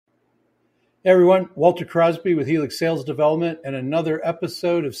Hey everyone, Walter Crosby with Helix Sales Development and another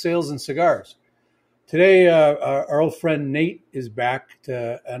episode of Sales and Cigars. Today, our old friend Nate is back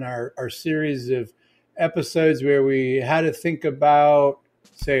on our series of episodes where we had to think about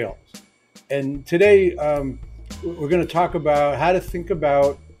sales. And today, we're going to talk about how to think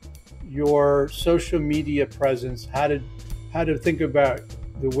about your social media presence, how to think about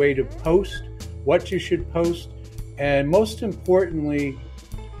the way to post, what you should post, and most importantly,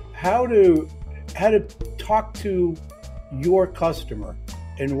 how to talk to your customer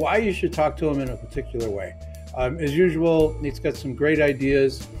and why you should talk to them in a particular way. As usual, Nate's got some great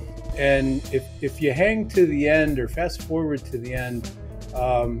ideas, and if you hang to the end or fast forward to the end,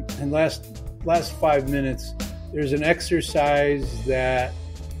 and last 5 minutes, there's an exercise that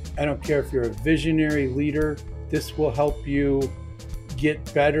I don't care if you're a visionary leader, this will help you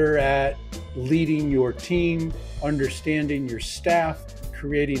get better at leading your team, understanding your staff,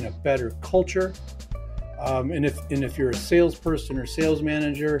 creating a better culture. And if you're a salesperson or sales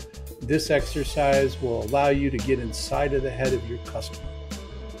manager, this exercise will allow you to get inside of the head of your customer.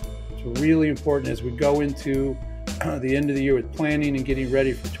 It's really important as we go into the end of the year with planning and getting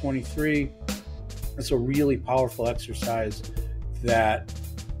ready for 23. It's a really powerful exercise that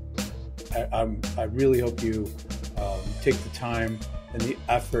I really hope you take the time and the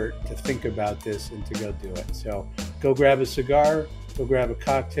effort to think about this and to go do it. So go grab a cigar, go grab a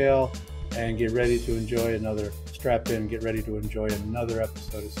cocktail, and get ready to enjoy strap in, get ready to enjoy another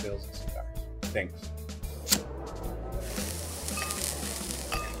episode of Sales and Cigars. Thanks.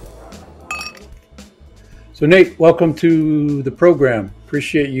 So Nate, welcome to the program.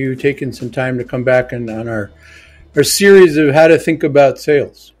 Appreciate you taking some time to come back and on our series of how to think about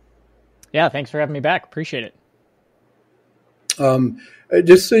sales. Yeah, thanks for having me back. Appreciate it.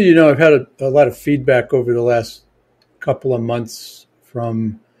 Just so you know, I've had a lot of feedback over the last couple of months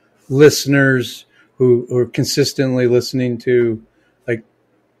from listeners who are consistently listening to, like,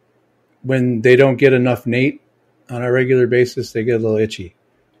 when they don't get enough Nate on a regular basis, they get a little itchy.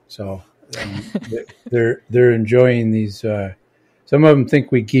 So they're enjoying these. Some of them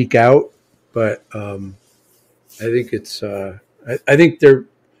think we geek out, but I think it's I think they're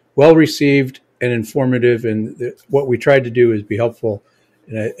well received and informative, and what we tried to do is be helpful,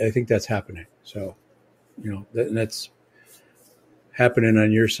 and I think that's happening. So, you know, that's happening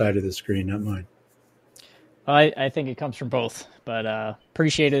on your side of the screen, not mine. I think it comes from both, but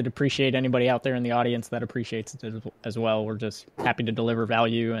appreciate anybody out there in the audience that appreciates it as well. We're just happy to deliver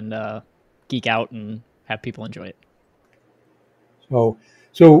value and geek out and have people enjoy it.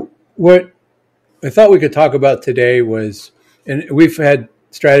 So what I thought we could talk about today was, and we've had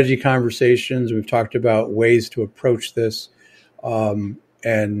strategy conversations, we've talked about ways to approach this,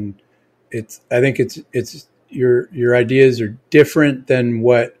 and I think it's your ideas are different than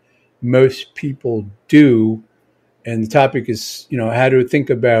what most people do, and the topic is, you know, how to think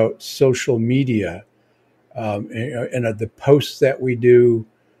about social media and the posts that we do,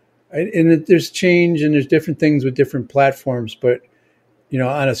 and there's change and there's different things with different platforms, but, you know,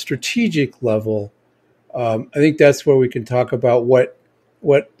 on a strategic level, I think that's where we can talk about what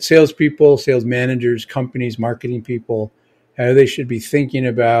salespeople, sales managers, companies, marketing people, how they should be thinking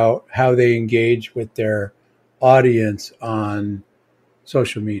about how they engage with their audience on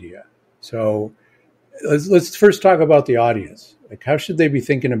social media. So let's first talk about the audience. Like, how should they be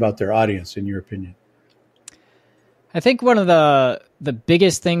thinking about their audience, in your opinion? I think one of the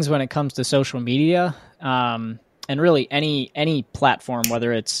biggest things when it comes to social media, and really any platform,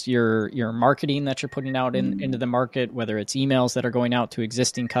 whether it's your marketing that you're putting out into the market, whether it's emails that are going out to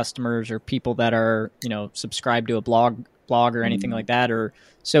existing customers or people that are, you know, subscribed to a blog or anything like that, or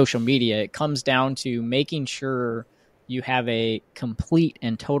social media, it comes down to making sure you have a complete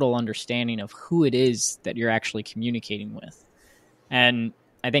and total understanding of who it is that you're actually communicating with. And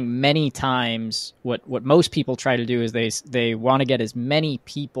I think many times what most people try to do is they want to get as many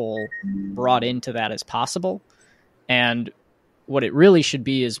people brought into that as possible. And what it really should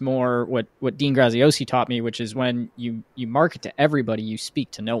be is more what Dean Graziosi taught me, which is when you market to everybody, you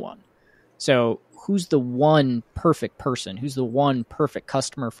speak to no one. So who's the one perfect person? Who's the one perfect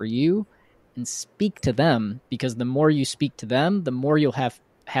customer for you? And speak to them, because the more you speak to them, the more you'll have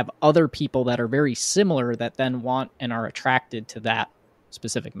other people that are very similar that then want and are attracted to that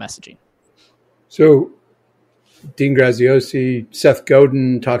specific messaging. So Dean Graziosi, Seth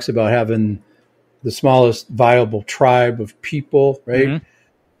Godin talks about having the smallest viable tribe of people, right? Mm-hmm.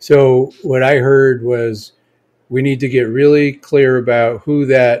 So what I heard was we need to get really clear about who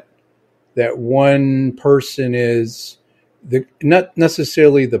that one person is, not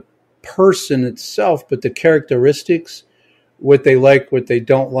necessarily the person itself, but the characteristics what they like, what they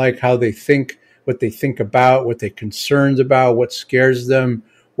don't like, how they think, what they think about, what they're concerned about, what scares them,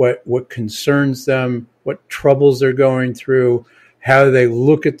 what concerns them, what troubles they're going through, how they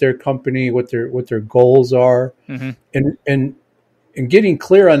look at their company, what their goals are. Mm-hmm. And getting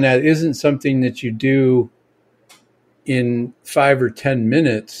clear on that isn't something that you do in 5 or 10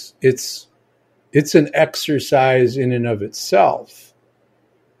 minutes. It's an exercise in and of itself,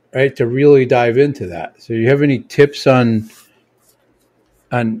 right? To really dive into that. So you have any tips on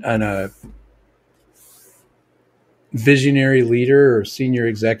a visionary leader or senior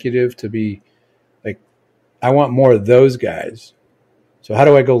executive to be like, I want more of those guys. So how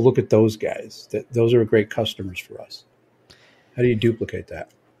do I go look at those guys? Those are great customers for us. How do you duplicate that?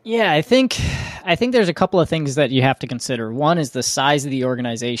 Yeah, I think there's a couple of things that you have to consider. One is the size of the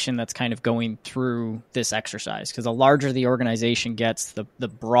organization that's kind of going through this exercise, because the larger the organization gets, the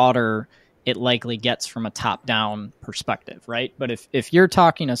broader it likely gets from a top-down perspective, right? But if you're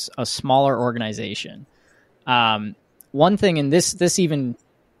talking a smaller organization, one thing, and this even,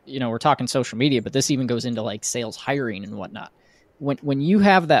 we're talking social media, but this even goes into like sales hiring and whatnot. When you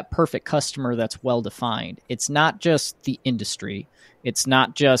have that perfect customer that's well-defined, it's not just the industry, it's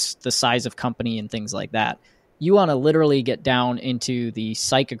not just the size of company and things like that. You want to literally get down into the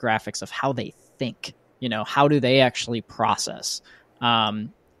psychographics of how they think. How do they actually process?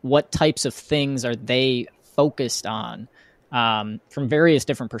 What types of things are they focused on from various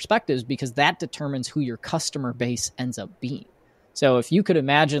different perspectives, because that determines who your customer base ends up being. So if you could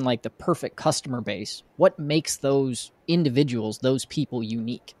imagine like the perfect customer base, what makes those individuals, those people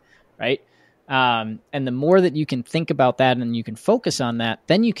unique, right? And the more that you can think about that and you can focus on that,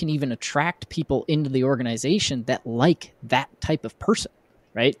 then you can even attract people into the organization that like that type of person,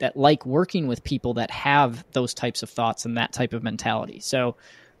 right? That like working with people that have those types of thoughts and that type of mentality. So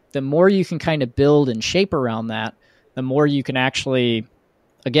the more you can kind of build and shape around that, the more you can actually,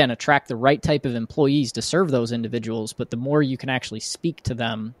 again, attract the right type of employees to serve those individuals, but the more you can actually speak to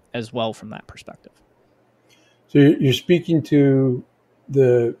them as well from that perspective. So you're speaking to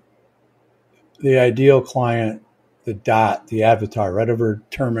the ideal client, the avatar, whatever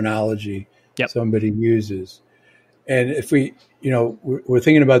terminology somebody uses. And if we're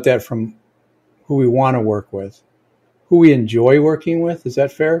thinking about that from who we want to work with, who we enjoy working with, is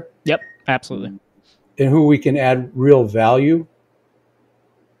that fair? Yep, absolutely. And who we can add real value.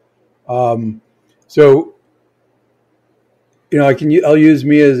 I'll use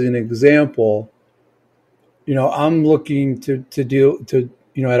me as an example. I'm looking to deal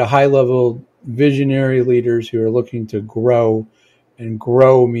at a high level, visionary leaders who are looking to grow, and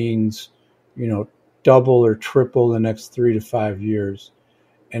grow means, double or triple the next 3 to 5 years.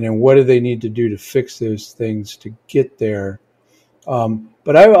 And then what do they need to do to fix those things to get there?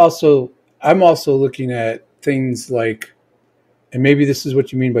 But I'm also looking at things like, and maybe this is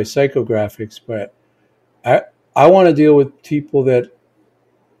what you mean by psychographics, but I want to deal with people that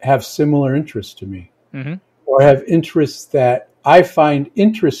have similar interests to me, mm-hmm. or have interests that I find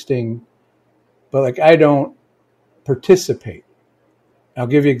interesting, but like I don't participate. I'll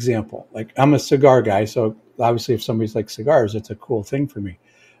give you an example. Like I'm a cigar guy, so obviously if somebody's like cigars, it's a cool thing for me.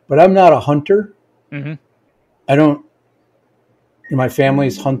 But I'm not a hunter. Mm-hmm. I don't. My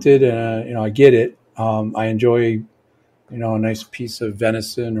family's hunted, and I get it. I enjoy, a nice piece of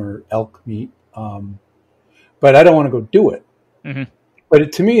venison or elk meat, but I don't want to go do it. Mm-hmm.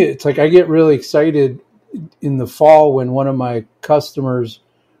 But to me, it's like I get really excited in the fall when one of my customers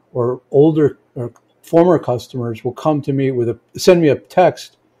or older or former customers will come to me send me a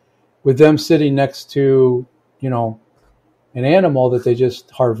text with them sitting next to, an animal that they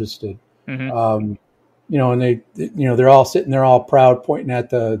just harvested. Mm-hmm. And they're all sitting there all proud, pointing at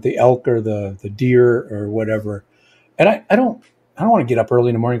the elk or the deer or whatever. And I don't want to get up early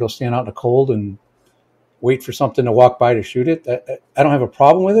in the morning, go stand out in the cold and wait for something to walk by to shoot it. I don't have a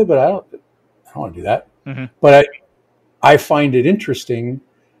problem with it, but I don't want to do that. Mm-hmm. But I find it interesting,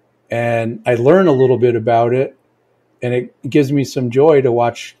 and I learn a little bit about it, and it gives me some joy to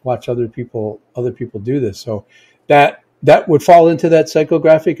watch other people do this. So that would fall into that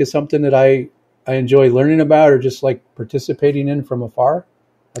psychographic as something that I enjoy learning about, or just like participating in from afar.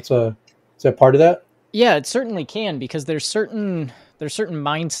 Is that part of that? Yeah, it certainly can, because there's certain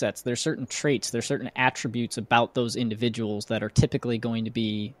mindsets, there's certain traits, there's certain attributes about those individuals that are typically going to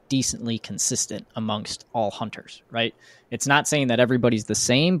be decently consistent amongst all hunters, right? It's not saying that everybody's the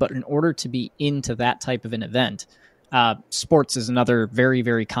same, but in order to be into that type of an event, sports is another very,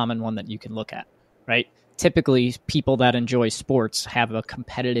 very common one that you can look at, right? Typically, people that enjoy sports have a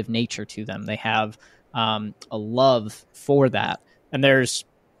competitive nature to them. They have a love for that. And there's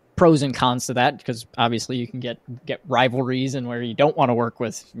pros and cons to that, because obviously you can get rivalries and where you don't want to work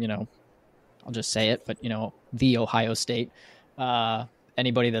with, I'll just say it, but the Ohio State,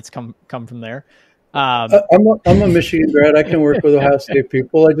 anybody that's come from there. I'm a Michigan grad. I can work with Ohio State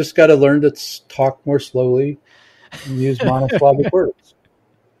people. I just got to learn to talk more slowly and use monosyllabic words.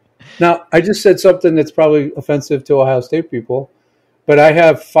 Now, I just said something that's probably offensive to Ohio State people, but I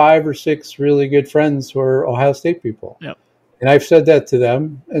have 5 or 6 really good friends who are Ohio State people. Yep. And I've said that to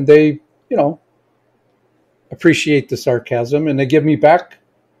them, and they, appreciate the sarcasm, and they give me back,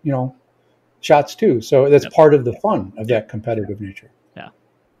 shots too. So that's part of the fun of that competitive nature. Yeah.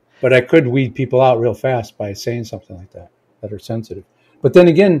 But I could weed people out real fast by saying something like that are sensitive. But then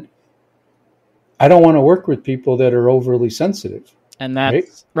again, I don't want to work with people that are overly sensitive. And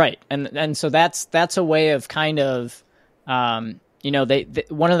that's right. And so that's a way of kind of, they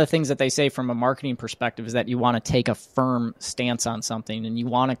one of the things that they say from a marketing perspective is that you want to take a firm stance on something, and you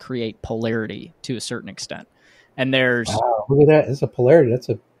want to create polarity to a certain extent. And there's look at that. It's a polarity. That's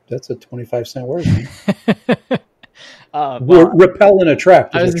a 25-cent word. Repel and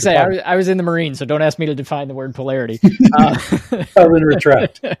attract. I was going to say, I was in the Marines, so don't ask me to define the word polarity. Repel and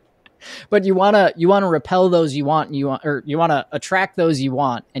retract. But you want to repel those you want, or you want to attract those you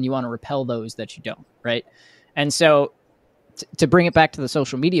want, and you want to repel those that you don't, right? And so to bring it back to the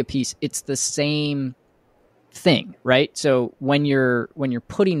social media piece, it's the same thing, right? So when you're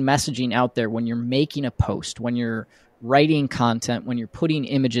putting messaging out there, when you're making a post, when you're writing content, when you're putting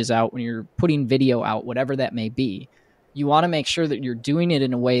images out, when you're putting video out, whatever that may be, you want to make sure that you're doing it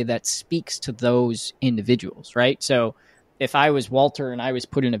in a way that speaks to those individuals, right? So if I was Walter and I was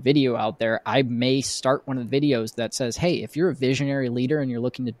putting a video out there, I may start one of the videos that says, hey, if you're a visionary leader and you're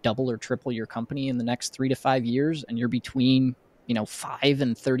looking to double or triple your company in the next 3 to 5 years, and you're between, 5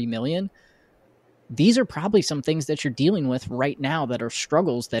 and 30 million, these are probably some things that you're dealing with right now that are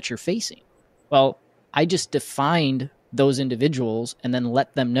struggles that you're facing. Well, I just defined those individuals and then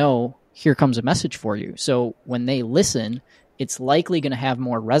let them know, here comes a message for you. So when they listen, it's likely going to have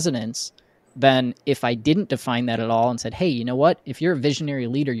more resonance than if I didn't define that at all and said, hey, you know what? If you're a visionary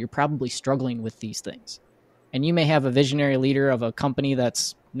leader, you're probably struggling with these things. And you may have a visionary leader of a company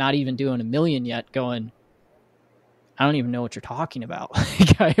that's not even doing $1 million yet going, I don't even know what you're talking about.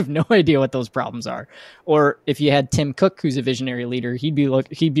 I have no idea what those problems are. Or if you had Tim Cook, who's a visionary leader, he'd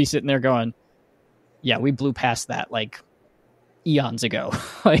be sitting there going, yeah, we blew past that like eons ago.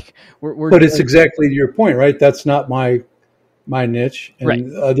 But it's exactly your point, right? That's not my niche, and right.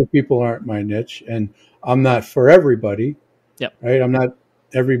 Other people aren't my niche, and I'm not for everybody. Yep. Right. I'm not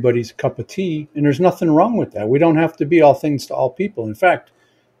everybody's cup of tea, and there's nothing wrong with that. We don't have to be all things to all people. In fact,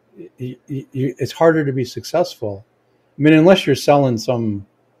 it's harder to be successful. I mean, unless you're selling some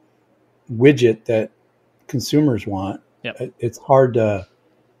widget that consumers want, yep. It's hard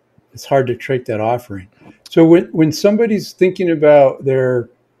to create that offering. So when somebody's thinking about their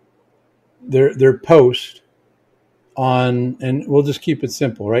post on, and we'll just keep it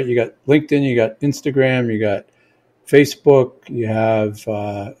simple, right? You got LinkedIn, you got Instagram, you got Facebook, you have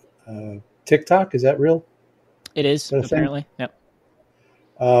TikTok. Is that real? It is, apparently. Yep.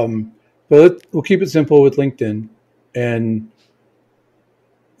 But we'll keep it simple with LinkedIn. And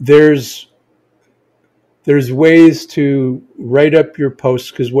there's ways to write up your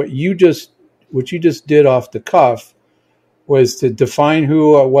posts, because what you just did off the cuff was to define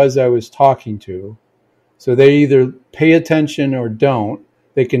who I was talking to. So they either pay attention or don't.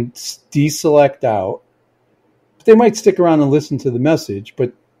 They can deselect out. But they might stick around and listen to the message,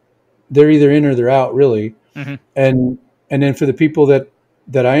 but they're either in or they're out, really. Mm-hmm. And then for the people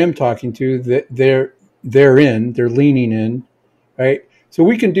that I am talking to, they're in, they're leaning in, right? So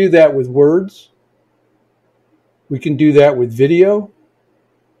we can do that with words. We can do that with video.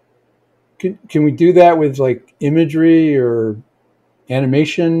 Can we do that with like imagery or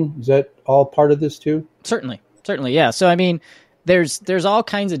animation? Is that all part of this too? Certainly, yeah. So I mean, there's all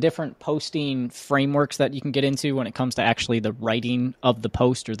kinds of different posting frameworks that you can get into when it comes to actually the writing of the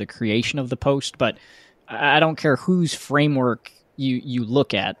post or the creation of the post. But I don't care whose framework you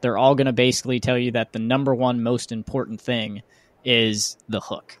look at. They're all going to basically tell you that the number one most important thing is the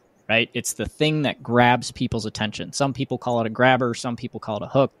hook, right? It's the thing that grabs people's attention. Some people call it a grabber. Some people call it a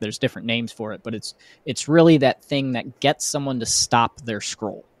hook. There's different names for it, but it's really that thing that gets someone to stop their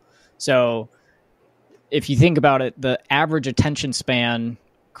scroll. So if you think about it, the average attention span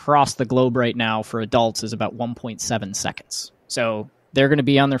across the globe right now for adults is about 1.7 seconds. So they're going to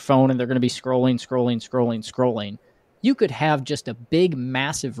be on their phone and they're going to be scrolling. You could have just a big,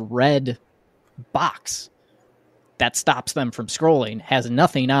 massive red box that stops them from scrolling, has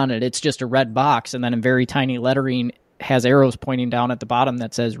nothing on it. It's just a red box. And then in very tiny lettering, has arrows pointing down at the bottom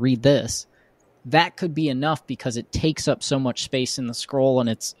that says read this, that could be enough because it takes up so much space in the scroll and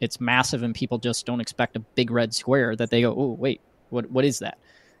it's massive and people just don't expect a big red square that they go, oh, wait, what is that?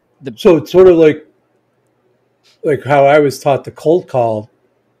 So it's sort of like how I was taught to cold call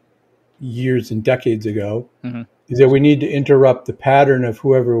years and decades ago, is that we need to interrupt the pattern of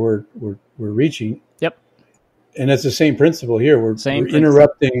whoever we're reaching. Yep. And that's the same principle here. We're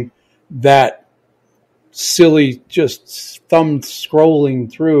interrupting that silly, just thumb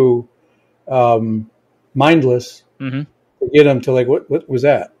scrolling through, mindless, to get them to like, what was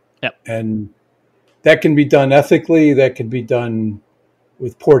that? Yep. And that can be done ethically. That can be done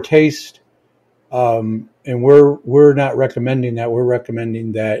with poor taste. And we're not recommending that. We're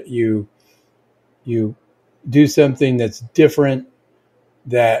recommending that you do something that's different,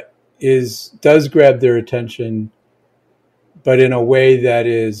 that does grab their attention, but in a way that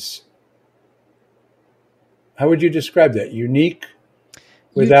is, how would you describe that? Unique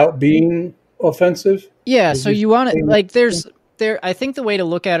without being offensive? Yeah. So you want it like I think the way to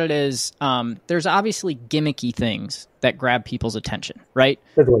look at it is there's obviously gimmicky things that grab people's attention, right?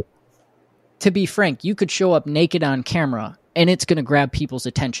 Totally. To be frank, you could show up naked on camera and it's going to grab people's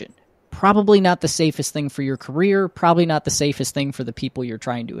attention. Probably not the safest thing for your career, probably not the safest thing for the people you're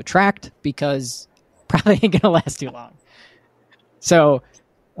trying to attract, because probably ain't going to last too long. So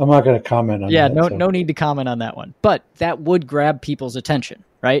I'm not going to comment on that. Yeah, no need to comment on that one. But that would grab people's attention,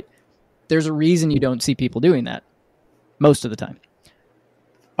 right? There's a reason you don't see people doing that most of the time.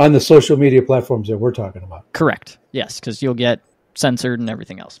 On the social media platforms that we're talking about. Correct. Yes, because you'll get censored and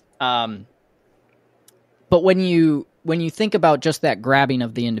everything else. But when you think about just that grabbing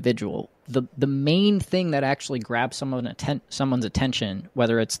of the individual, the main thing that actually grabs someone's attention,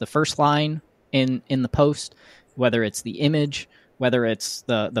 whether it's the first line in the post, whether it's the image, whether it's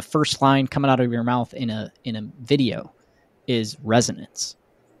the first line coming out of your mouth in a video, is resonance.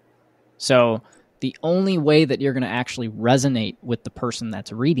 So the only way that you're going to actually resonate with the person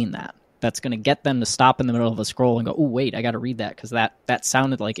that's reading that's going to get them to stop in the middle of a scroll and go, oh, wait, I got to read that because that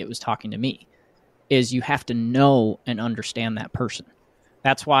sounded like it was talking to me, is you have to know and understand that person.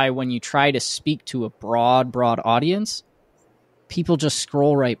 That's why when you try to speak to a broad audience, people just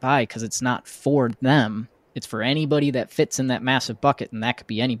scroll right by because it's not for them. It's for anybody that fits in that massive bucket, and that could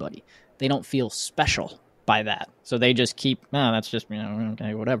be anybody. They don't feel special by that. So they just keep, that's just,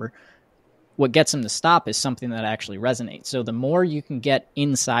 okay, whatever. What gets them to stop is something that actually resonates. So the more you can get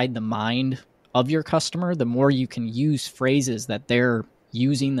inside the mind of your customer, the more you can use phrases that they're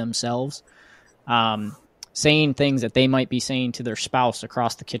using themselves, saying things that they might be saying to their spouse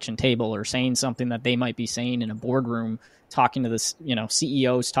across the kitchen table, or saying something that they might be saying in a boardroom, talking to the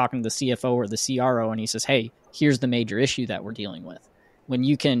CEOs, talking to the CFO or the CRO, and he says, hey, here's the major issue that we're dealing with. When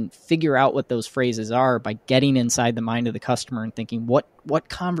you can figure out what those phrases are by getting inside the mind of the customer and thinking, what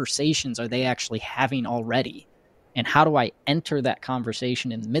conversations are they actually having already? And how do I enter that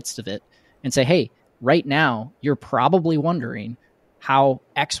conversation in the midst of it and say, hey, right now, you're probably wondering how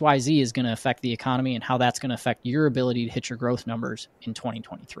XYZ is going to affect the economy and how that's going to affect your ability to hit your growth numbers in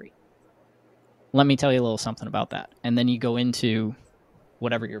 2023. Let me tell you a little something about that. And then you go into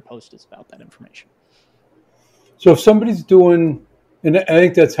whatever your post is about that information. So if somebody's doing, and I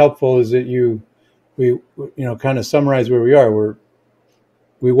think that's helpful, is that we kind of summarize where we are.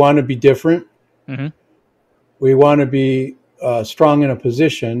 We want to be different. Mm-hmm. We want to be strong in a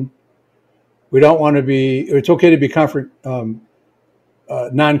position. We don't want to be, it's okay to be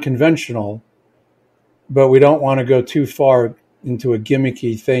non-conventional, but we don't want to go too far into a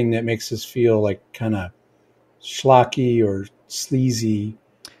gimmicky thing that makes us feel like kind of schlocky or sleazy,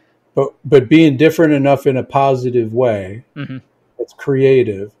 but being different enough in a positive way. Mm-hmm. That's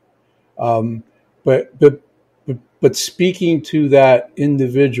creative. But speaking to that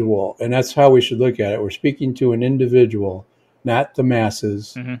individual, and that's how we should look at it. We're speaking to an individual, not the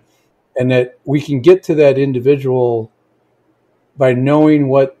masses. Mm-hmm. And that we can get to that individual by knowing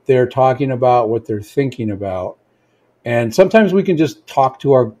what they're talking about, what they're thinking about. And sometimes we can just talk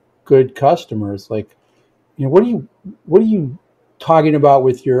to our good customers, like, what are you talking about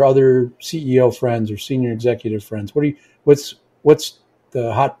with your other CEO friends or senior executive friends? What's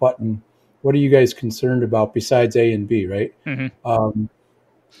the hot button? What are you guys concerned about besides A and B, right? Mm-hmm.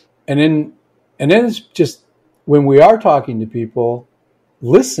 And then it's just, when we are talking to people,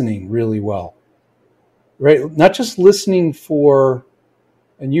 listening really well, right? Not just listening for,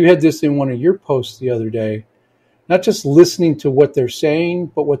 and you had this in one of your posts the other day, not just listening to what they're saying,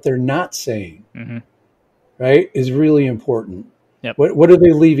 but what they're not saying, mm-hmm. right, is really important. Yep. What are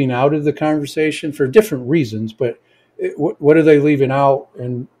they leaving out of the conversation for different reasons, but what are they leaving out?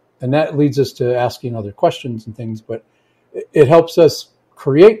 And and that leads us to asking other questions and things, but it helps us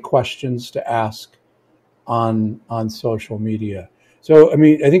create questions to ask on social media. So, I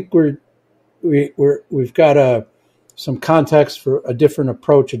mean, I think we've got some context for a different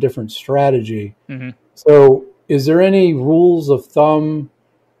approach, a different strategy. Mm-hmm. So is there any rules of thumb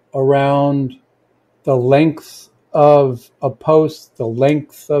around the length of a post, the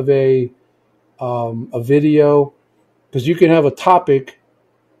length of a video? Because you can have a topic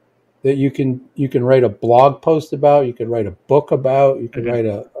that you can write a blog post about, you could write a book about, you could write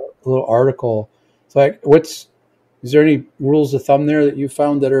a little article. It's like, is there any rules of thumb there that you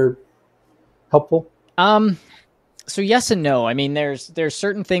found that are helpful? So yes and no. I mean, there's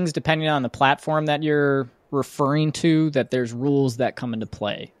certain things depending on the platform that you're referring to that there's rules that come into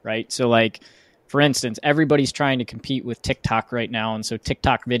play, right? So like, for instance, everybody's trying to compete with TikTok right now. And so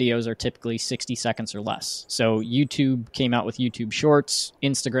TikTok videos are typically 60 seconds or less. So YouTube came out with YouTube Shorts,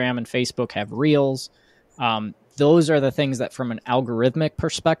 Instagram and Facebook have Reels. Those are the things that from an algorithmic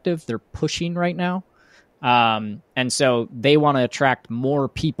perspective, they're pushing right now. And so they want to attract more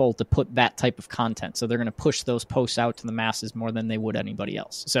people to put that type of content. So they're going to push those posts out to the masses more than they would anybody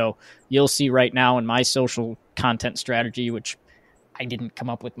else. So you'll see right now in my social content strategy, which I didn't come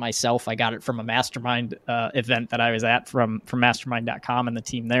up with myself. I got it from a mastermind event that I was at from mastermind.com and the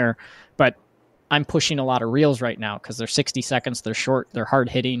team there. But I'm pushing a lot of reels right now because they're 60 seconds. They're short. They're hard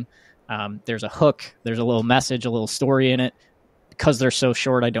hitting. There's a hook. There's a little message, a little story in it. Because they're so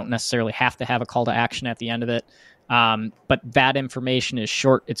short, I don't necessarily have to have a call to action at the end of it. But that information is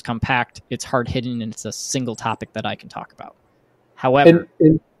short, it's compact, it's hard hitting, and it's a single topic that I can talk about. However,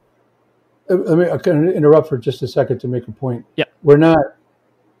 let me interrupt for just a second to make a point. Yeah, we're not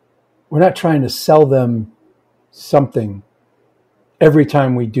trying to sell them something every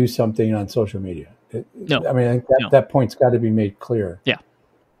time we do something on social media. No, I mean, I think that point's got to be made clear.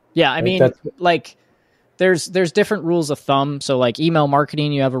 Yeah. I mean, like. There's different rules of thumb. So like email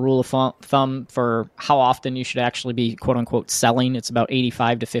marketing, you have a rule of thumb for how often you should actually be quote unquote selling. It's about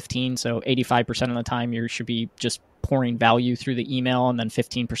 85 to 15. So 85% of the time you should be just pouring value through the email. And then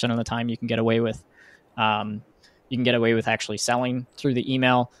 15% of the time you can get away with actually selling through the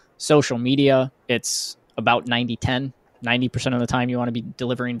email. Social media, it's about 90-10. 90% of the time you want to be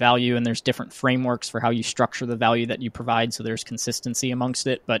delivering value, and there's different frameworks for how you structure the value that you provide. So there's consistency amongst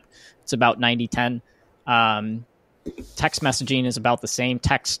it, but it's about 90-10. Text messaging is about the same.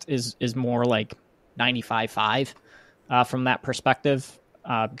 Text is more like 95-5 from that perspective,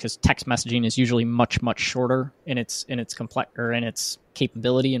 because text messaging is usually much shorter in its complex or in its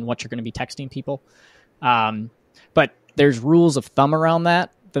capability and what you're going to be texting people. But there's rules of thumb around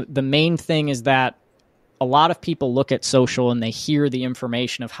that. The main thing is that a lot of people look at social and they hear the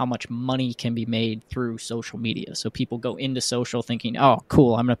information of how much money can be made through social media. So people go into social thinking, oh,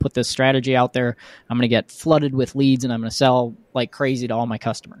 cool, I'm going to put this strategy out there. I'm going to get flooded with leads and I'm going to sell like crazy to all my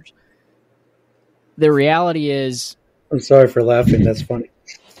customers. The reality is... I'm sorry for laughing. That's funny.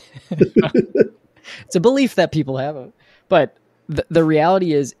 It's a belief that people have. But the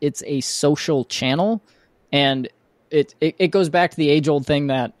reality is it's a social channel. And it goes back to the age-old thing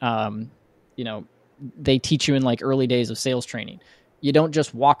that, they teach you in like early days of sales training. You don't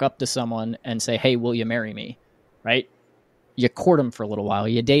just walk up to someone and say, hey, will you marry me? Right? You court them for a little while.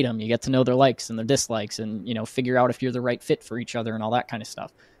 You date them. You get to know their likes and their dislikes and, figure out if you're the right fit for each other and all that kind of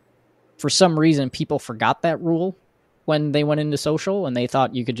stuff. For some reason, people forgot that rule when they went into social and they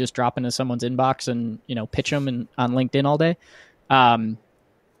thought you could just drop into someone's inbox and, pitch them on LinkedIn all day.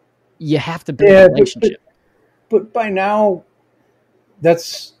 You have to build a relationship. But by now,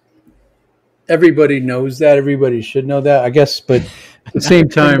 everybody knows that. Everybody should know that, I guess. But at the same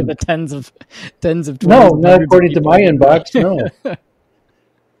time, the tens of no, not according to my inbox. No,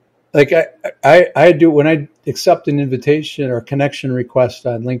 like I do when I accept an invitation or connection request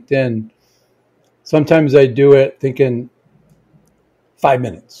on LinkedIn. Sometimes I do it thinking 5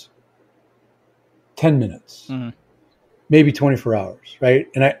 minutes, 10 minutes, maybe 24 hours, right?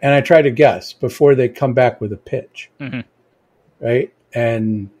 And I try to guess before they come back with a pitch, right?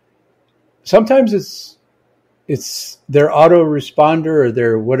 And sometimes it's their autoresponder or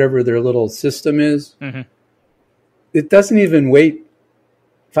their whatever their little system is. It doesn't even wait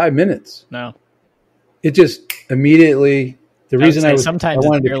 5 minutes. No, it just immediately. The reason I sometimes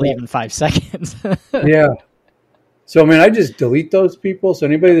it's barely even 5 seconds. Yeah. So I mean, I just delete those people. So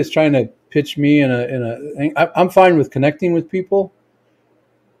anybody that's trying to pitch me I'm fine with connecting with people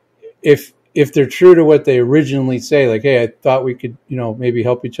if they're true to what they originally say, like, hey, I thought we could, maybe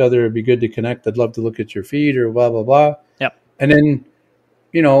help each other. It'd be good to connect. I'd love to look at your feed or blah, blah, blah. Yep. And then,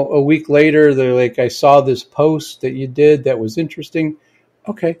 a week later, they're like, I saw this post that you did that was interesting.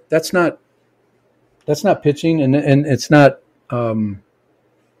 Okay, that's not pitching, and it's not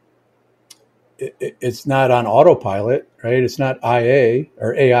it's not on autopilot, right? It's not IA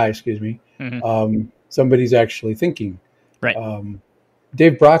or AI, excuse me. Mm-hmm. Somebody's actually thinking. Right.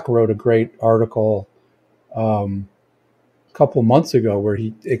 Dave Brock wrote a great article a couple months ago where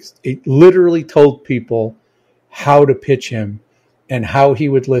he literally told people how to pitch him and how he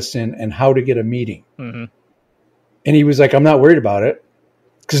would listen and how to get a meeting. Mm-hmm. And he was like, I'm not worried about it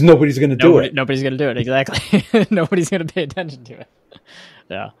because nobody's going to do it. Nobody's going to do it. Exactly. Nobody's going to pay attention to it.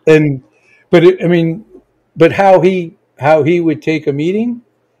 Yeah. But how he would take a meeting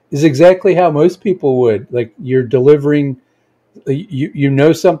is exactly how most people would. Like, you're delivering, you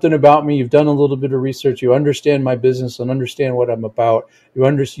know something about me, you've done a little bit of research, you understand my business and understand what I'm about.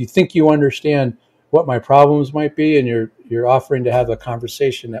 You think you understand what my problems might be, and you're offering to have a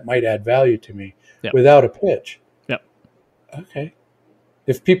conversation that might add value to me without a pitch. Yep. Okay.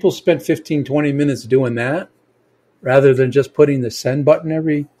 If people spent 15, 20 minutes doing that, rather than just putting the send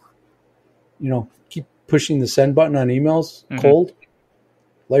button keep pushing the send button on emails cold,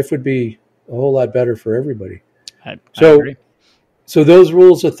 life would be a whole lot better for everybody. I agree. So those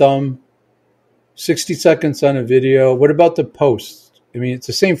rules of thumb, 60 seconds on a video. What about the post? I mean, it's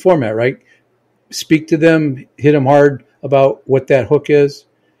the same format, right? Speak to them, hit them hard about what that hook is,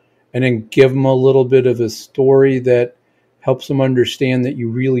 and then give them a little bit of a story that helps them understand that you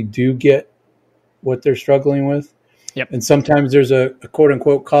really do get what they're struggling with. Yep. And sometimes there's a quote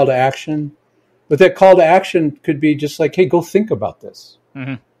unquote call to action, but that call to action could be just like, hey, go think about this.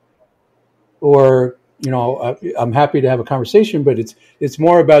 Mm-hmm. Or, I'm happy to have a conversation, but it's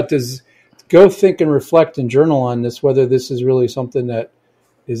more about go think and reflect and journal on this, whether this is really something that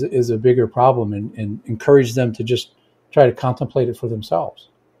is a bigger problem, and encourage them to just try to contemplate it for themselves.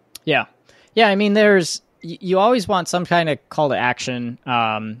 Yeah. Yeah. I mean, you always want some kind of call to action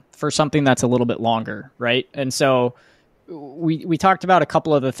for something that's a little bit longer, right? And so we talked about a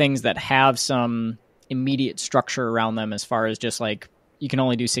couple of the things that have some immediate structure around them, as far as just like, you can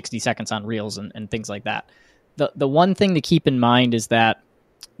only do 60 seconds on reels and things like that. The one thing to keep in mind is that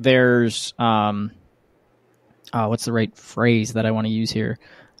there's what's the right phrase that I want to use here?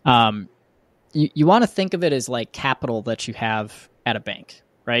 You want to think of it as like capital that you have at a bank,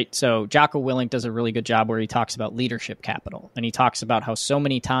 right? So Jocko Willink does a really good job where he talks about leadership capital, and he talks about how so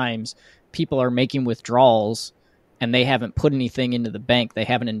many times people are making withdrawals and they haven't put anything into the bank. They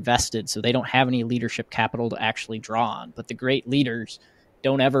haven't invested, so they don't have any leadership capital to actually draw on. But the great leaders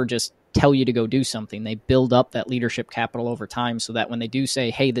don't ever just tell you to go do something. They build up that leadership capital over time, so that when they do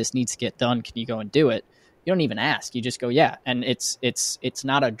say, hey, this needs to get done, can you go and do it? You don't even ask. You just go, yeah. And it's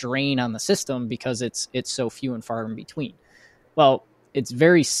not a drain on the system because it's so few and far in between. Well, it's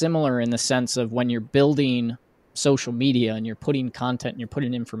very similar in the sense of when you're building social media and you're putting content and you're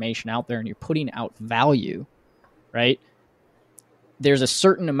putting information out there and you're putting out value, right? There's a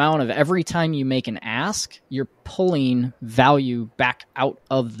certain amount of every time you make an ask, you're pulling value back out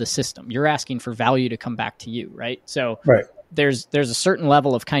of the system. You're asking for value to come back to you, right? So there's a certain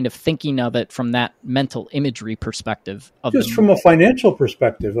level of kind of thinking of it from that mental imagery perspective. Just from a financial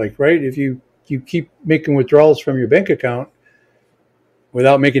perspective, like, right, if you keep making withdrawals from your bank account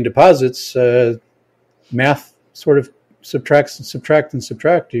without making deposits, math sort of subtracts and subtract and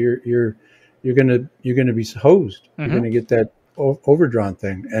subtract. You're gonna be hosed. You're gonna get that overdrawn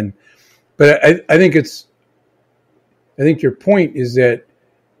thing. But I think your point is that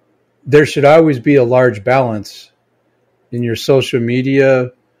there should always be a large balance in your social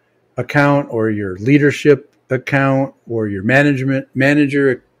media account or your leadership account or your manager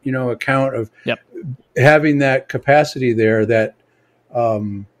account of having that capacity there, that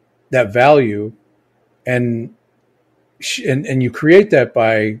value, and you create that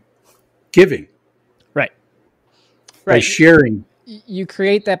by giving, right? By sharing. You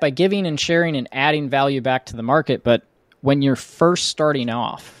create that by giving and sharing and adding value back to the market. But when you're first starting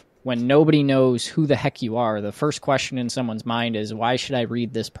off, when nobody knows who the heck you are, the first question in someone's mind is, why should I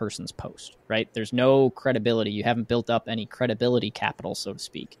read this person's post, right? There's no credibility. You haven't built up any credibility capital, so to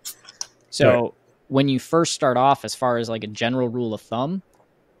speak. So when you first start off, as far as like a general rule of thumb,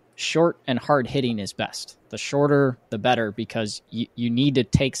 short and hard hitting is best. The shorter, the better, because you need to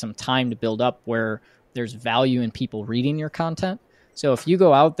take some time to build up where there's value in people reading your content. So if you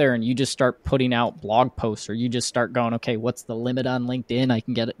go out there and you just start putting out blog posts, or you just start going, okay, what's the limit on LinkedIn? I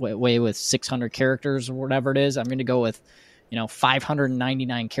can get away with 600 characters or whatever it is. I'm going to go with,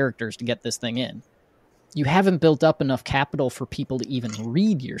 599 characters to get this thing in. You haven't built up enough capital for people to even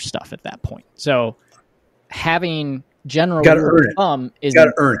read your stuff at that point. So having general rule of thumb is, you got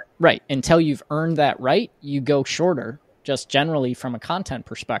to earn it. Right. Until you've earned that right, you go shorter. just generally from a content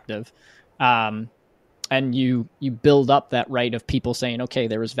perspective. And you build up that right of people saying, okay,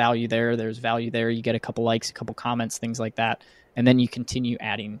 there was value there. There's value there. You get a couple likes, a couple comments, things like that. And then you continue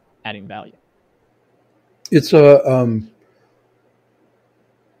adding value. It's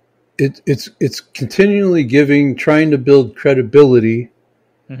it's continually giving, trying to build credibility,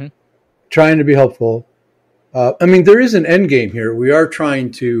 trying to be helpful. I mean, there is an end game here. We are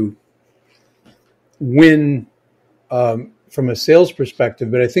trying to win from a sales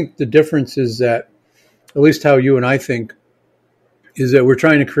perspective, but I think the difference is that, at least how you and I think, is that we're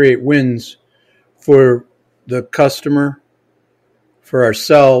trying to create wins for the customer, for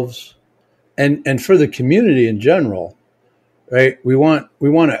ourselves, and for the community in general, right? We want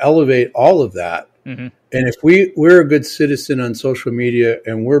to elevate all of that. And if we're a good citizen on social media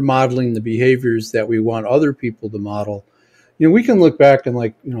and we're modeling the behaviors that we want other people to model, we can look back and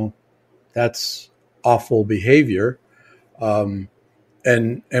like, that's awful behavior. And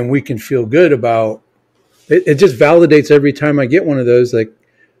we can feel good about it. It just validates every time I get one of those, like,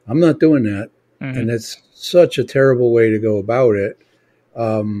 I'm not doing that. And it's such a terrible way to go about it.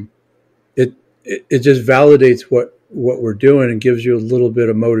 It just validates what we're doing and gives you a little bit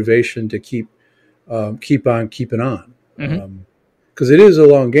of motivation to keep on keeping on. Because it is a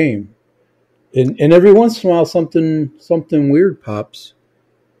long game. And every once in a while, something weird pops.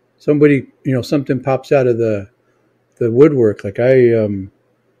 Somebody, something pops out of the woodwork. Like I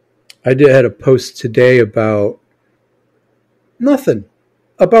had a post today about nothing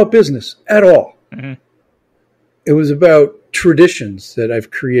about business at all. It was about traditions that I've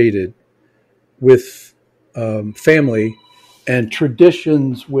created with family and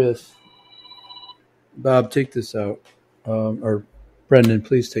traditions with Bob. Take this out, or Brendan,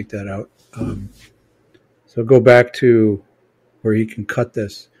 please take that out. So go back to where he can cut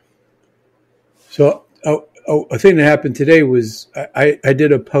this. So a thing that happened today was I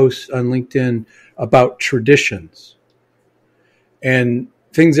did a post on LinkedIn about traditions and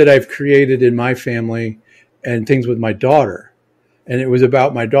things that I've created in my family and things with my daughter. And it was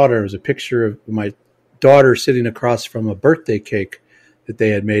about my daughter. It was a picture of my daughter sitting across from a birthday cake that they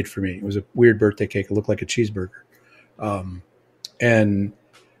had made for me. It was a weird birthday cake. It looked like a cheeseburger. But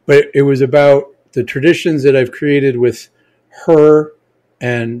it was about the traditions that I've created with her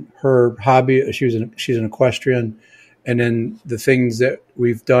and her hobby. She's an equestrian. And then the things that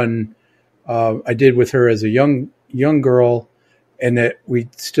we've done, I did with her as a young girl, and that we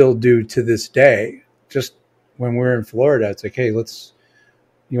still do to this day. Just when we're in Florida, it's like, hey,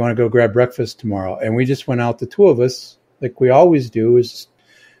 you want to go grab breakfast tomorrow? And we just went out, the two of us, like we always do, is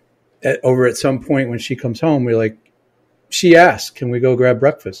over at some point when she comes home, we're like, she asked, can we go grab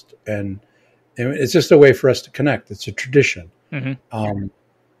breakfast? And it's just a way for us to connect. It's a tradition. How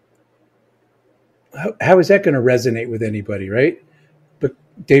is that going to resonate with anybody, right? But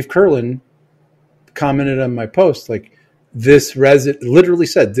Dave Curlin commented on my post, like, literally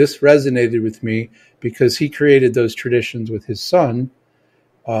said, this resonated with me because he created those traditions with his son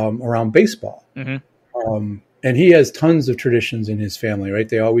around baseball. And he has tons of traditions in his family, right?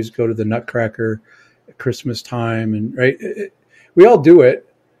 They always go to the Nutcracker at Christmas time, and right, we all do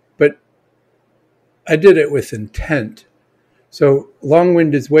it, but I did it with intent. So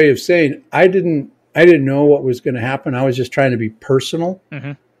long-winded way of saying, I didn't know what was going to happen. I was just trying to be personal.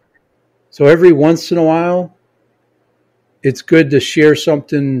 So every once in a while, it's good to share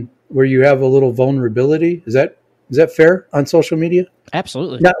something where you have a little vulnerability. Is that fair on social media?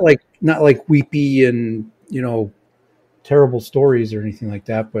 Absolutely. Not like weepy and, terrible stories or anything like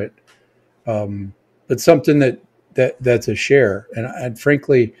that, but something that's a share. And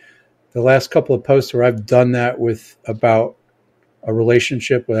frankly, the last couple of posts where I've done that about a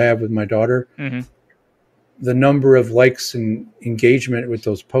relationship that I have with my daughter, the number of likes and engagement with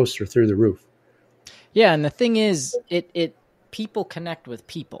those posts are through the roof. Yeah, and the thing is, it people connect with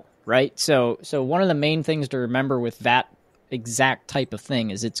people, right? So one of the main things to remember with that exact type of thing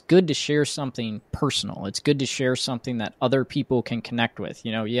is it's good to share something personal. It's good to share something that other people can connect with.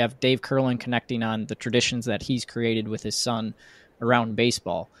 You have Dave Curlin connecting on the traditions that he's created with his son around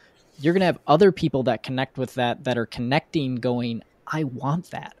baseball. You're going to have other people that connect with that are connecting going, I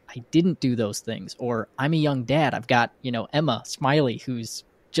want that. I didn't do those things. Or I'm a young dad. I've got, Emma Smiley, who's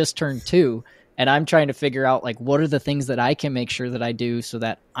just turned 2. And I'm trying to figure out, like, what are the things that I can make sure that I do so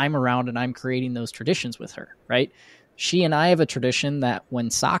that I'm around and I'm creating those traditions with her, right? She and I have a tradition that when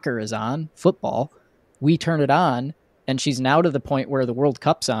soccer is on, football, we turn it on, and she's now to the point where the World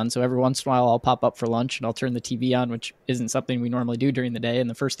Cup's on. So every once in a while I'll pop up for lunch and I'll turn the TV on, which isn't something we normally do during the day. And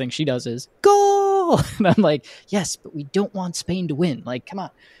the first thing she does is, goal! And I'm like, yes, but we don't want Spain to win. Like, come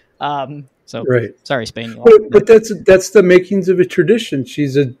on. So right. sorry, Spain. But that's the makings of a tradition.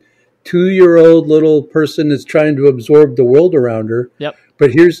 She's a 2-year-old little person that's trying to absorb the world around her. Yep.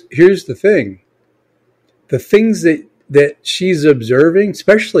 But here's the thing. The things that she's observing,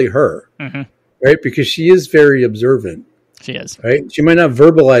 especially her, right? Because she is very observant. She is. Right? She might not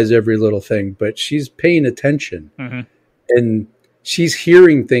verbalize every little thing, but she's paying attention. And she's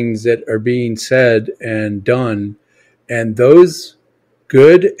hearing things that are being said and done. And those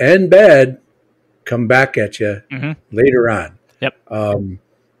good and bad come back at you later on. Yep.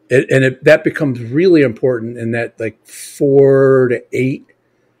 That becomes really important in that like 4 to 8,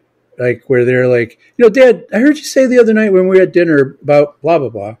 like where they're like, Dad, I heard you say the other night when we were at dinner about blah, blah,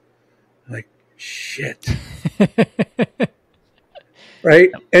 blah. I'm like, shit.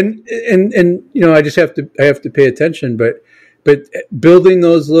 Right. And I just have to pay attention, but building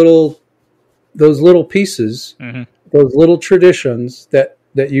those little pieces, those little traditions that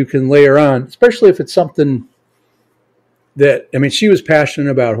you can layer on, especially if it's something that, I mean, she was passionate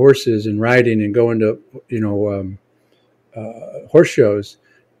about horses and riding and going to, horse shows.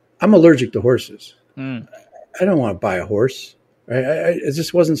 I'm allergic to horses. I don't want to buy a horse. Right? It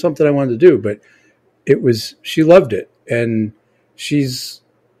just wasn't something I wanted to do, but she loved it. And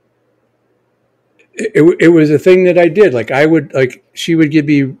it was a thing that I did. Like she would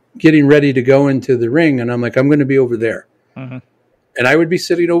be getting ready to go into the ring. And I'm like, I'm going to be over there. And I would be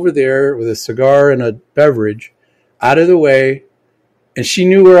sitting over there with a cigar and a beverage out of the way. And she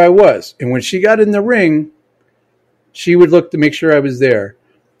knew where I was. And when she got in the ring, she would look to make sure I was there.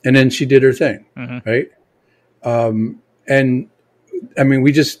 And then she did her thing. Right. And I mean,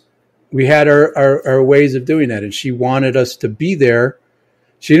 we had our ways of doing that. And she wanted us to be there.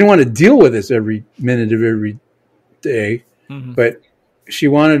 She didn't want to deal with us every minute of every day, but she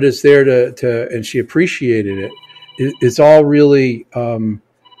wanted us there to, and she appreciated it. It's all really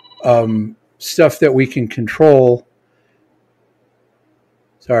stuff that we can control.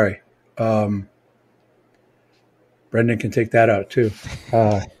 Sorry. Brendan can take that out too.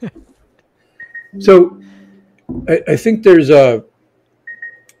 So I think there's a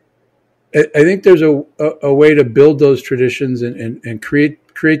way to build those traditions and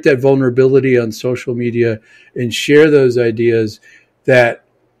create that vulnerability on social media and share those ideas that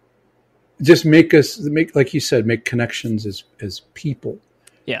just make, like you said, make connections as people.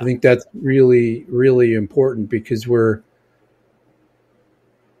 Yeah. I think that's really, really important because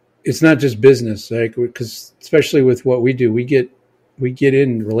it's not just business, like, because especially with what we do, we get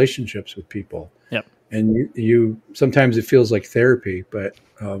in relationships with people. Yep. And you sometimes it feels like therapy, but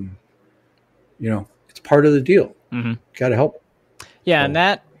it's part of the deal. Got to help. Yeah, and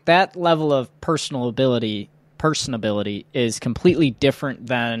that level of personability is completely different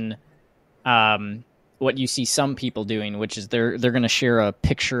than what you see some people doing, which is they're going to share a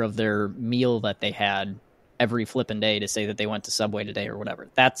picture of their meal that they had every flipping day to say that they went to Subway today or whatever.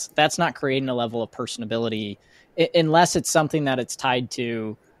 That's not creating a level of personability unless it's something that it's tied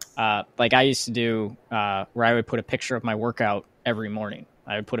to, like I used to do, where I would put a picture of my workout every morning.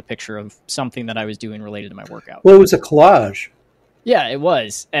 I would put a picture of something that I was doing related to my workout. Well, it was a collage. Yeah, it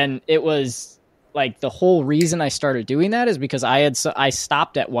was. And it was like the whole reason I started doing that is because I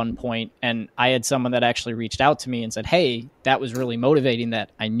stopped at one point and I had someone that actually reached out to me and said, hey, that was really motivating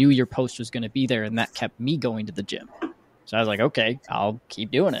that I knew your post was going to be there and that kept me going to the gym. So I was like, okay, I'll keep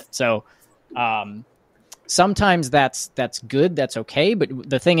doing it. So sometimes that's good. That's okay. But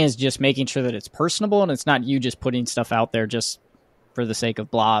the thing is just making sure that it's personable and it's not you just putting stuff out there just for the sake of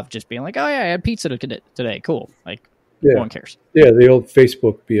blah, of just being like, oh yeah, I had pizza today. Cool. Like no one cares. Yeah. The old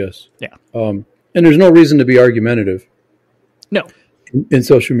Facebook BS. Yeah. And there's no reason to be argumentative. No. In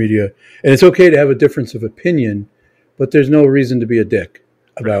social media. And it's okay to have a difference of opinion, but there's no reason to be a dick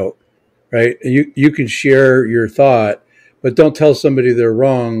about, right? You can share your thought, but don't tell somebody they're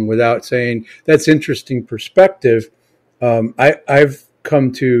wrong without saying, that's interesting perspective. I've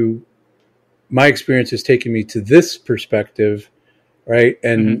come to, my experience has taken me to this perspective, right?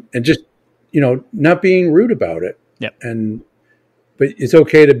 And just, not being rude about it. Yep. But it's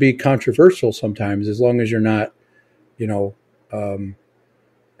okay to be controversial sometimes, as long as you're not, as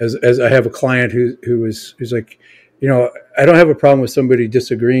I have a client who's like, I don't have a problem with somebody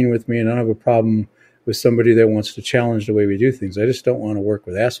disagreeing with me, and I don't have a problem with somebody that wants to challenge the way we do things. I just don't want to work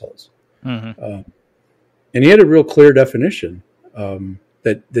with assholes. And he had a real clear definition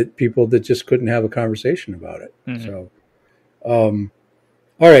that people that just couldn't have a conversation about it. So, all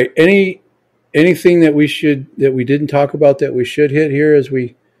right, anything that we didn't talk about that we should hit here as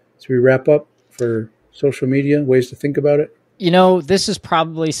we wrap up for social media, ways to think about it? This is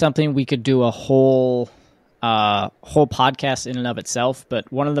probably something we could do a whole whole podcast in and of itself,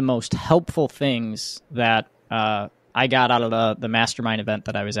 but one of the most helpful things that I got out of the mastermind event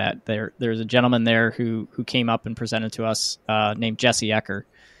that I was at, there's a gentleman there who came up and presented to us named Jesse Ecker.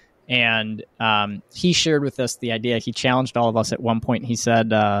 And he shared with us the idea. He challenged all of us at one point. He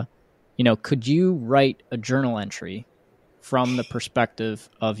said, could you write a journal entry from the perspective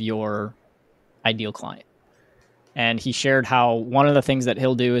of your ideal client? And he shared how one of the things that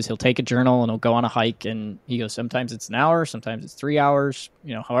he'll do is he'll take a journal and he'll go on a hike. And he goes, sometimes it's an hour, sometimes it's 3 hours,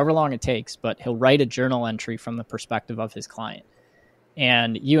 however long it takes. But he'll write a journal entry from the perspective of his client.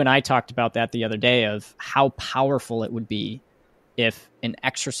 And you and I talked about that the other day of how powerful it would be if an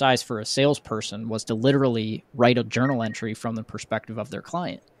exercise for a salesperson was to literally write a journal entry from the perspective of their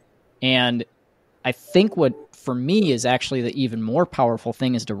client. And I think what, for me, is actually the even more powerful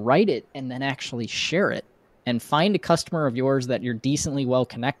thing is to write it and then actually share it and find a customer of yours that you're decently well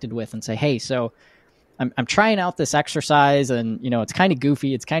connected with and say, hey, so I'm trying out this exercise and, it's kind of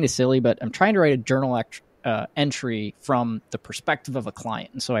goofy, it's kind of silly, but I'm trying to write a journal entry from the perspective of a client.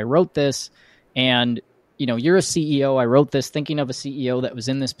 And so I wrote this and you're a CEO. I wrote this thinking of a CEO that was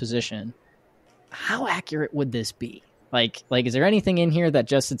in this position. How accurate would this be? Like, is there anything in here that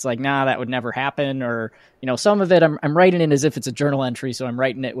just, it's like, nah, that would never happen? Or, some of it, I'm writing it as if it's a journal entry. So I'm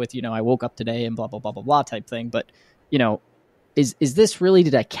writing it with, I woke up today and blah, blah, blah, blah, blah type thing. But, is this really,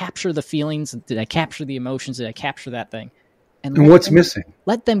 did I capture the feelings? Did I capture the emotions? Did I capture that thing? And what's missing?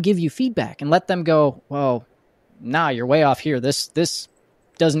 Let them give you feedback and let them go, well, nah, you're way off here. This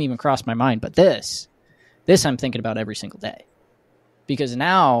doesn't even cross my mind. But this I'm thinking about every single day. Because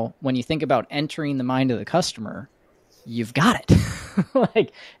now when you think about entering the mind of the customer, you've got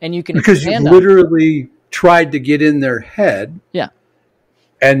it. And you can, because you've literally tried to get in their head. Yeah.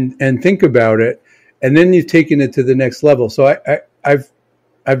 And think about it. And then you've taken it to the next level. So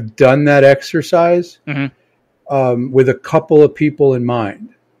I've done that exercise with a couple of people in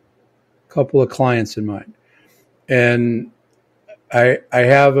mind, a couple of clients in mind. And I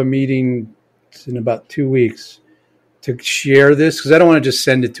have a meeting in about 2 weeks to share this, because I don't want to just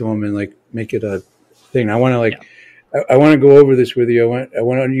send it to them and make it a thing. I want to I want to go over this with you. I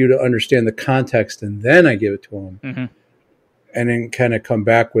want you to understand the context, and then I give it to them, and then kind of come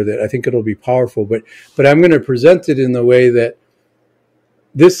back with it. I think it'll be powerful, but I'm going to present it in the way that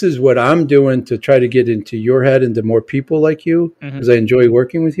this is what I'm doing to try to get into your head and to more people like you, because I enjoy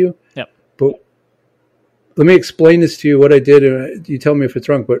working with you. Yep. But let me explain this to you, what I did, and you tell me if it's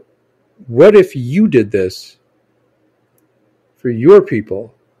wrong. But what if you did this for your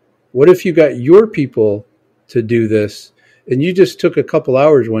people? What if you got your people to do this, and you just took a couple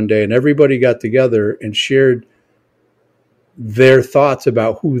hours one day and everybody got together and shared their thoughts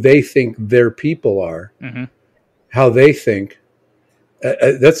about who they think their people are, how they think?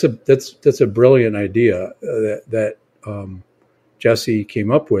 That's a brilliant idea that Jesse came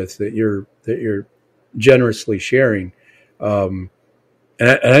up with, that you're generously sharing. And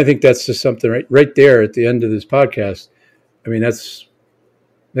I think that's just something right there at the end of this podcast. I mean,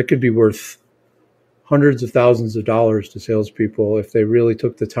 that could be worth hundreds of thousands of dollars to salespeople if they really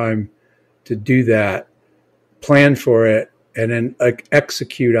took the time to do that, plan for it, and then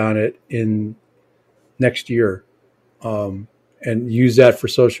execute on it in next year. And use that for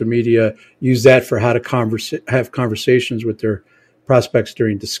social media, use that for how to have conversations with their prospects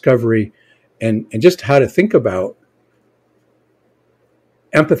during discovery, and just how to think about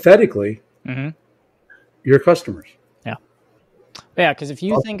empathetically your customers. Yeah, because if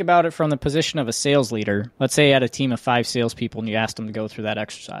you think about it from the position of a sales leader, let's say you had a team of 5 salespeople and you asked them to go through that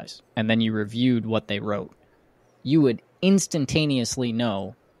exercise, and then you reviewed what they wrote, you would instantaneously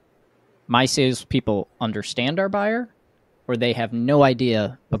know my salespeople understand our buyer, or they have no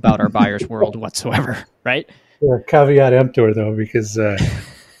idea about our buyer's world whatsoever, right? Yeah, caveat emptor, though, because that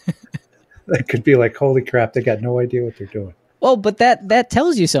could be like, holy crap, they got no idea what they're doing. Well, but that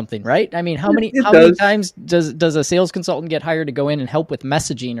tells you something, right? I mean, how many times does a sales consultant get hired to go in and help with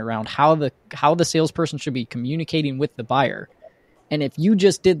messaging around how the salesperson should be communicating with the buyer? And if you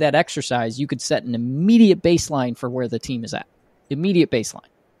just did that exercise, you could set an immediate baseline for where the team is at. Immediate baseline,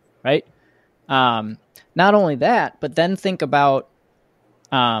 right? Not only that, but then think about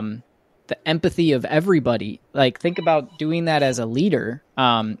the empathy of everybody. Like, think about doing that as a leader.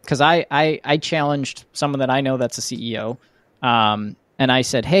 Because I challenged someone that I know that's a CEO, and I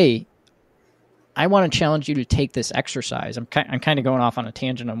said, hey, I want to challenge you to take this exercise. I'm kind of going off on a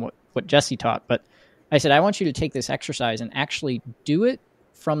tangent on what Jesse taught, but I said, I want you to take this exercise and actually do it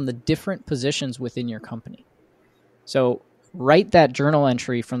from the different positions within your company. So write that journal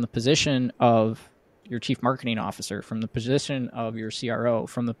entry from the position of your chief marketing officer, from the position of your CRO,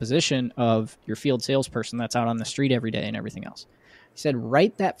 from the position of your field salesperson that's out on the street every day and everything else. He said,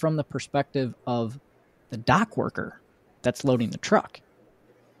 write that from the perspective of the dock worker that's loading the truck.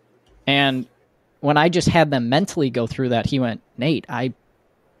 And when I just had them mentally go through that, he went, Nate, I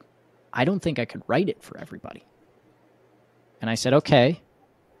don't think I could write it for everybody. And I said, okay.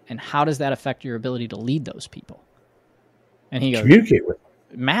 And how does that affect your ability to lead those people? And he goes, communicate with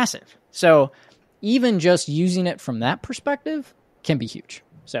them. Massive. So even just using it from that perspective can be huge.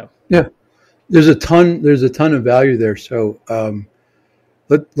 So yeah, there's a ton of value there. So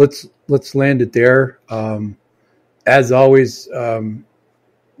let's land it there. As always,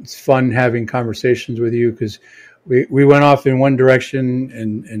 it's fun having conversations with you, because we went off in one direction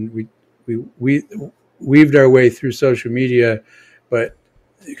and we weaved our way through social media, but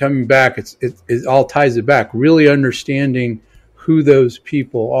coming back, it all ties it back. Really understanding who those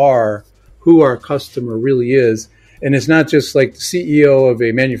people are, who our customer really is, and it's not just like the CEO of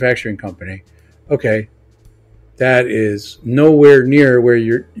a manufacturing company. Okay, that is nowhere near where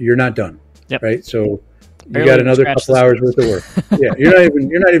you're not done. Yep. Right? So Barely you got another couple hours worth of work. Yeah, you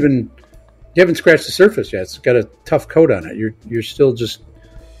haven't scratched the surface yet. It's got a tough coat on it. You're still just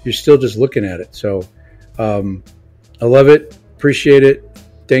looking at it. So I love it, appreciate it.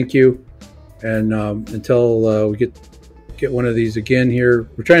 Thank you. And until we get one of these again here,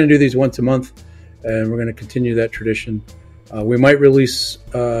 we're trying to do these once a month, and we're going to continue that tradition. We might release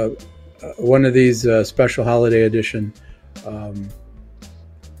one of these special holiday edition,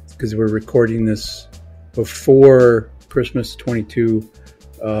 because we're recording this before Christmas 22.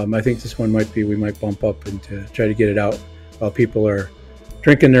 I think this one we might bump up and to try to get it out while people are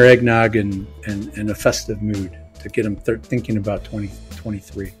drinking their eggnog and in a festive mood, to get them thinking about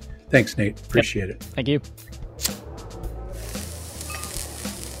 2023. Thanks, Nate. Appreciate it. Thank you.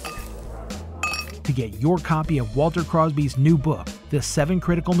 To get your copy of Walter Crosby's new book, The 7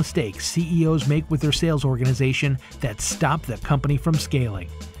 Critical Mistakes CEOs Make with Their Sales Organization That Stop the Company from Scaling,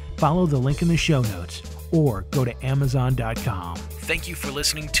 follow the link in the show notes or go to Amazon.com. Thank you for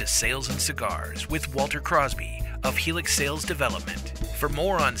listening to Sales and Cigars with Walter Crosby of Helix Sales Development. For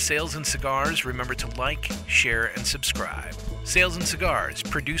more on sales and cigars, remember to like, share, and subscribe. Sales and Cigars,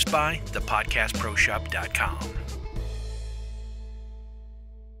 produced by thepodcastproshop.com.